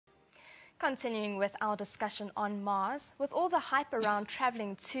Continuing with our discussion on Mars, with all the hype around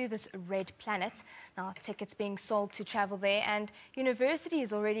travelling to this red planet, now tickets being sold to travel there and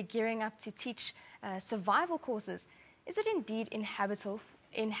universities already gearing up to teach survival courses, is it indeed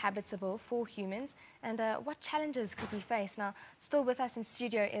inhabitable for humans, and what challenges could we face? Now, still with us in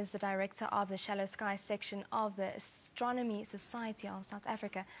studio is the director of the Shallow Sky section of the Astronomy Society of South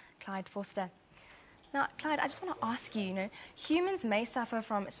Africa, Clyde Foster. Now, Clyde, I just want to ask you, humans may suffer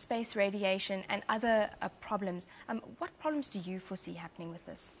from space radiation and other problems. What problems do you foresee happening with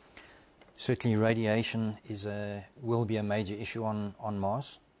this? Certainly radiation will be a major issue on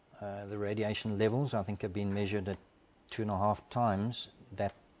Mars. The radiation levels, I think, have been measured at 2.5 times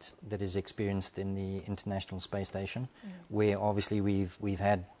that is experienced in the International Space Station, where obviously we've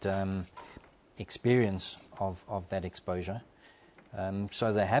had experience of that exposure.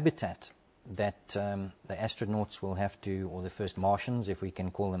 So the habitat that the astronauts will have to, or the first Martians, if we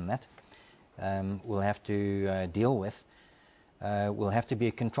can call them that, will have to deal with, will have to be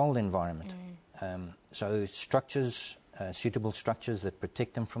a controlled environment. So structures, suitable structures that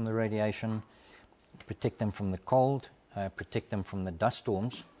protect them from the radiation, protect them from the cold, protect them from the dust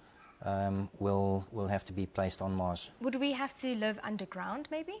storms, will have to be placed on Mars. Would we have to live underground,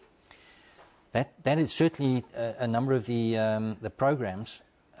 maybe? That is certainly a number of the programs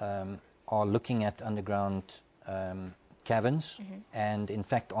are looking at underground caverns, and in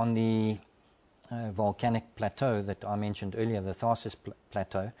fact on the volcanic plateau that I mentioned earlier, the Tharsis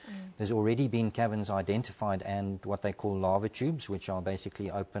plateau, there's already been caverns identified and what they call lava tubes, which are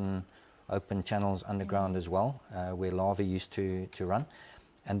basically open channels underground as well, where lava used to run,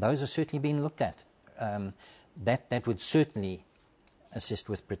 and those are certainly being looked at. That would certainly assist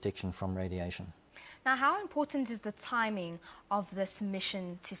with protection from radiation. Now, how important is the timing of this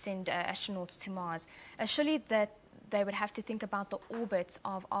mission to send astronauts to Mars? Surely that they would have to think about the orbits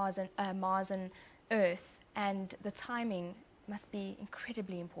of Mars and Earth, and the timing must be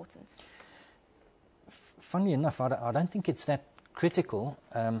incredibly important. Funnily enough, I don't think it's that critical.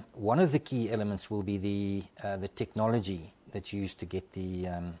 One of the key elements will be the technology that's used to get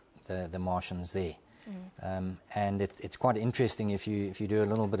the Martians there. And it's quite interesting if you do a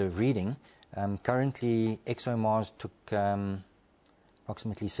little bit of reading. Currently, ExoMars took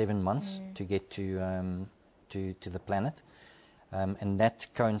approximately 7 months to get to the planet, and that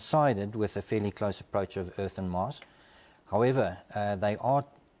coincided with a fairly close approach of Earth and Mars. However, they are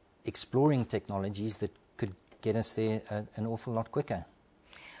exploring technologies that could get us there an awful lot quicker.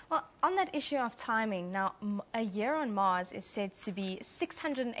 Well, on that issue of timing, now a year on Mars is said to be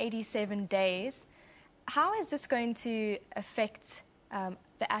 687 days. How is this going to affect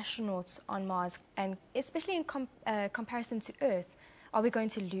the astronauts on Mars, and especially in comparison to Earth? Are we going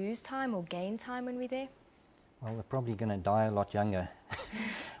to lose time or gain time when we're there? Well, they're probably going to die a lot younger,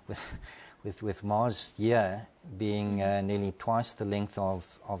 with Mars year being nearly twice the length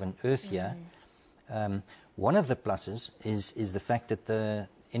of an Earth year. One of the pluses is the fact that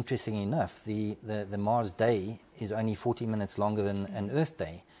interestingly enough, the Mars day is only 40 minutes longer than an Earth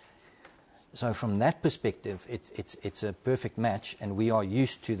day. So from that perspective, it's a perfect match, and we are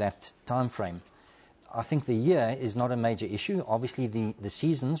used to that time frame. I think the year is not a major issue. Obviously, the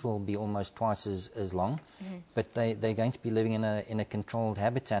seasons will be almost twice as long, but they're going to be living in a controlled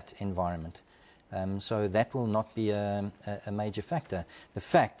habitat environment. So that will not be a major factor. The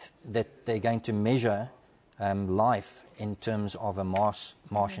fact that they're going to measure life in terms of a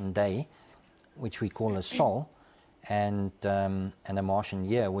Martian day, which we call a sol, and a Martian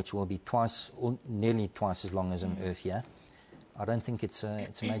year, which will be nearly twice as long as an Earth year, I don't think it's a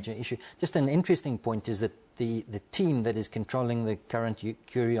major issue. Just an interesting point is that the team that is controlling the current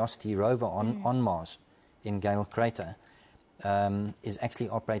Curiosity rover on Mars in Gale Crater is actually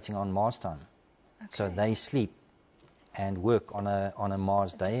operating on Mars time. Okay. So they sleep and work on a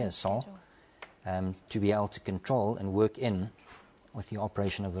Mars day as Sol, to be able to control and work in with the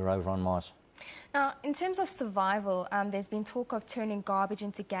operation of the rover on Mars. Now, in terms of survival, there's been talk of turning garbage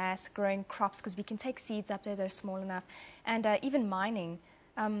into gas, growing crops, because we can take seeds up there that are small enough, and even mining.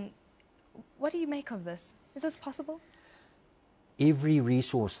 What do you make of this? Is this possible? Every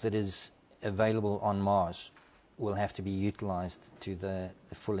resource that is available on Mars will have to be utilized to the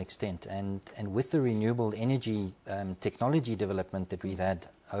full extent. And with the renewable energy technology development that we've had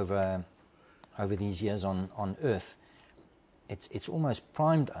over these years on Earth, it's almost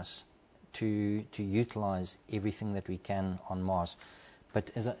primed us to utilize everything that we can on Mars.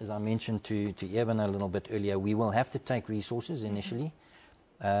 But as I mentioned to Evan a little bit earlier, we will have to take resources initially,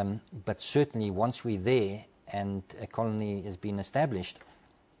 but certainly once we're there and a colony has been established,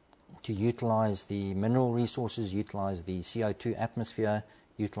 to utilize the mineral resources, utilize the CO2 atmosphere,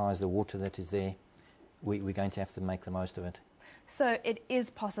 utilise the water that is there, we're going to have to make the most of it. So it is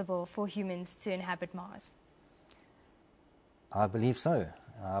possible for humans to inhabit Mars? I believe so.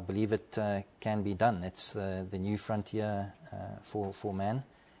 I believe it can be done. It's the new frontier for man.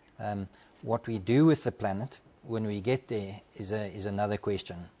 What we do with the planet when we get there is another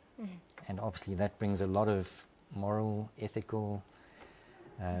question. Mm-hmm. And obviously that brings a lot of moral, ethical,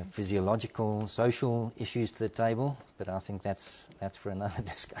 physiological, social issues to the table, but I think that's for another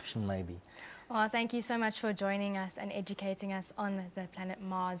discussion maybe. Well, thank you so much for joining us and educating us on the planet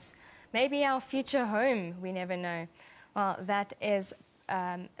Mars. Maybe our future home, we never know. Well, that is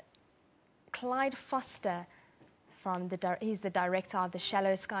Clyde Foster. He's the director of the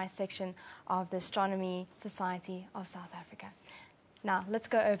Shallow Sky section of the Astronomy Society of South Africa. Now, let's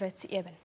go over to Eben.